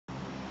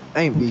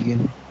I ain't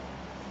vegan.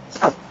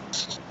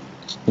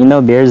 You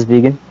know beer is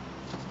vegan.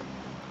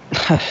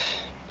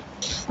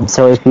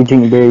 So if you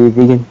drink beer, you're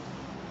vegan.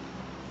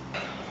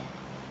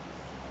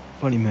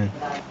 Funny man.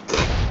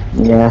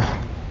 Yeah.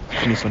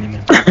 Funny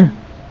man.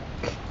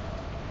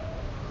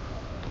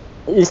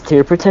 Is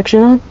tear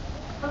protection on?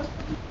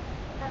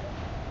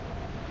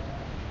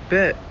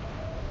 Bet.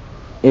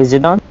 Is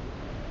it on?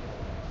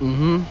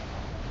 Mm-hmm.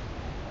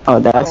 Oh,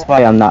 that's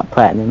why I'm not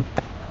platinum.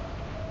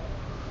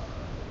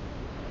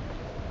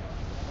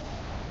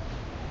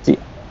 See.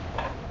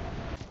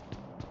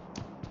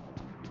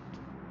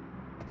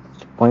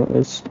 It's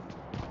pointless.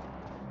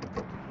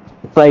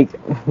 It's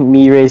like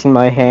me raising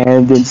my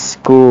hand in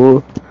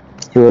school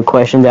to a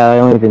question that I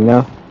don't even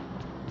know.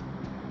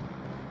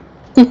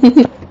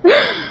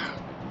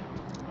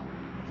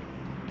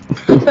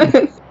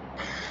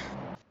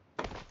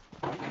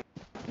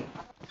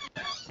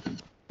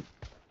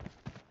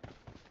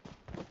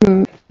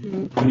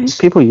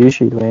 People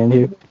usually land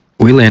here.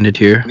 We landed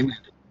here.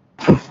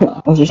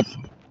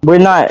 We're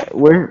not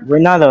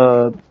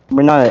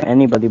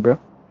anybody, bro.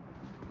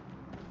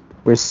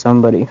 We're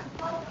somebody.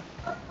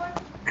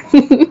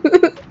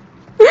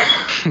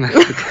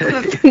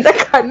 That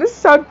kind of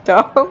so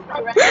dumb.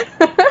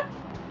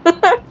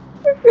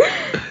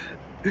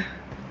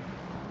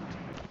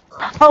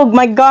 Oh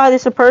my god,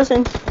 it's a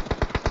person.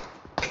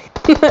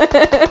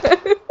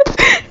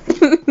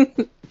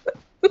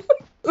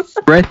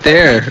 Right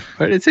there.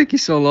 Why did it take you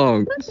so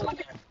long?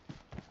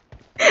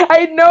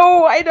 I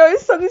know, it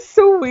sounds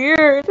so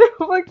weird.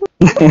 I'm like,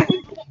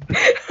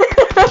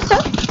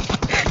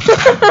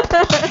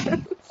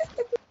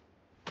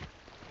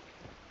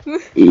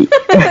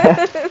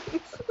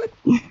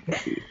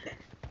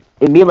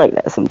 It'd be like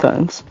that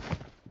sometimes.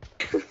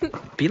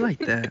 Be like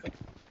that.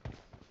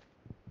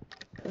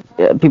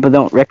 Yeah, people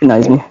don't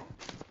recognize me.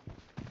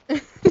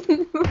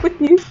 when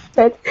you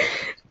said,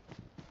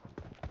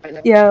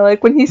 yeah,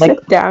 like when he said,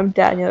 "Damn,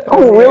 Daniel."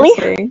 Oh,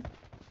 really?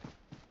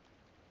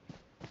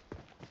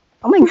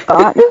 Oh my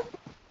god.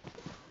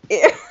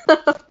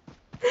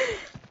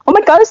 Oh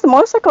my god, it's the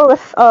motorcycle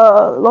with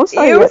Lone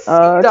Star. Ew,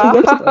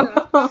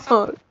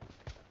 stop.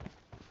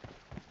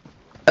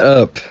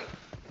 Up.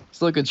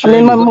 It's like a train. I'm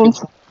in my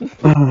mom's.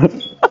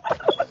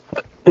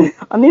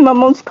 I'm in my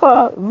mom's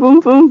car.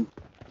 Boom, boom.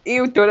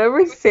 Ew, don't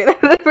ever say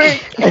that ever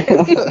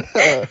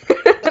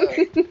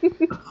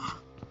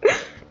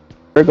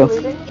Virgo.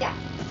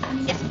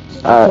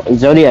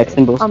 Zodiac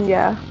symbols.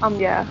 Yeah.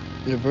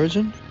 You're a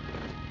virgin?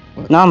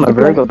 What? No, I'm a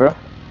Virgo, bro.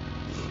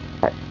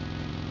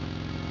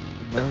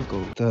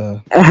 Virgo.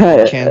 The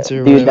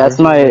Cancer. Dude, whatever. that's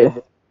my.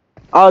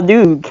 Oh,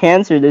 dude,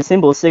 Cancer. The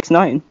symbol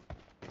 6'9".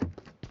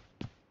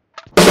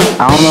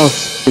 I don't know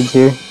if it's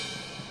here.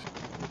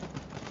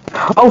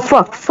 Oh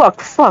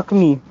fuck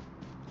me.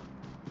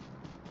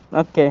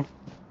 Okay.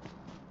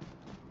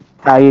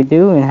 How you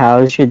doing?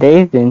 How's your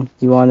day been?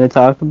 You want to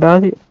talk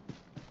about it?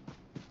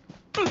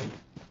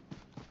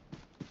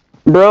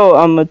 Bro,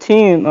 I'm a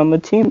team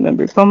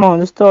member. Come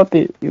on, stop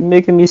it. You're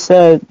making me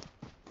sad.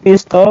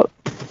 Please stop.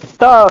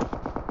 Stop.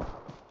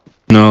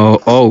 No.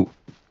 Oh,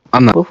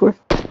 I'm not. Go for it.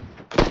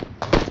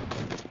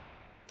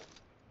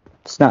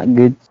 It's not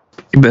good.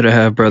 You better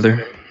have,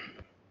 brother.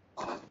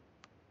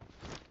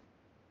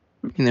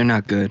 I mean, they're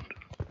not good.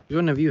 Which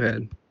one have you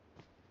had?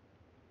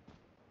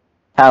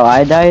 How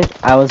I died?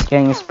 I was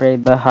getting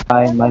sprayed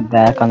behind my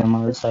back on a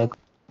motorcycle.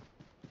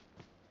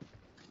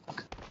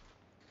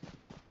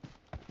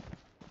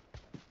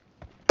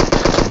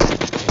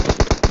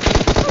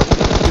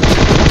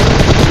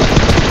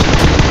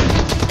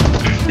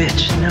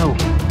 Bitch, no.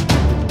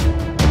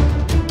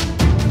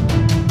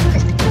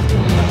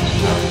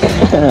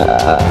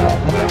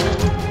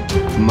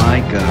 My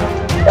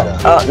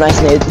god. Oh,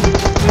 nice nade.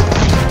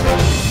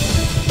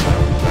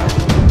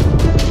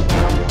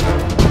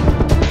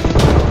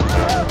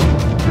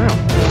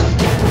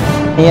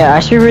 Yeah, I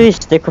should really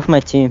stick with my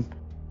team.